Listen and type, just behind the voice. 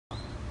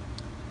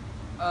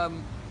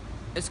Um,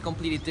 it's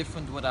completely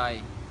different what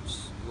I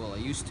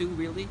used to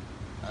really.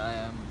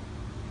 Um,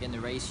 in the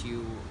race,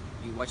 you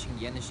watching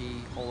the energy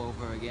all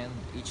over again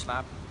each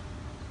lap.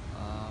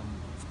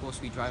 Of course,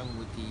 we're driving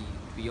with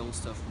the old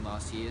stuff from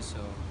last year, so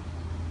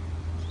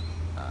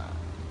uh,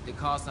 the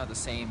car's not the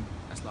same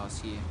as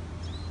last year.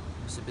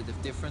 There's a bit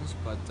of difference,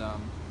 but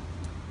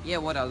yeah,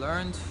 what I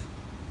learned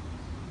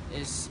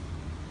is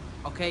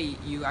okay,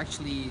 you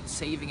actually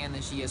saving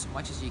energy as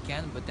much as you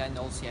can, but then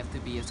also you have to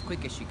be as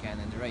quick as you can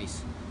in the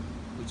race,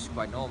 which is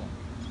quite normal.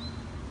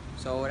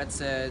 So that's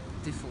a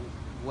different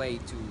way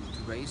to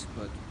race,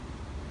 but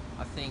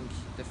I think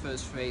the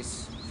first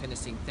race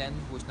finishing 10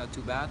 was not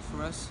too bad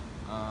for us.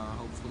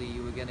 Hopefully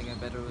we're getting a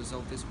better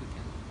result this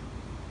weekend.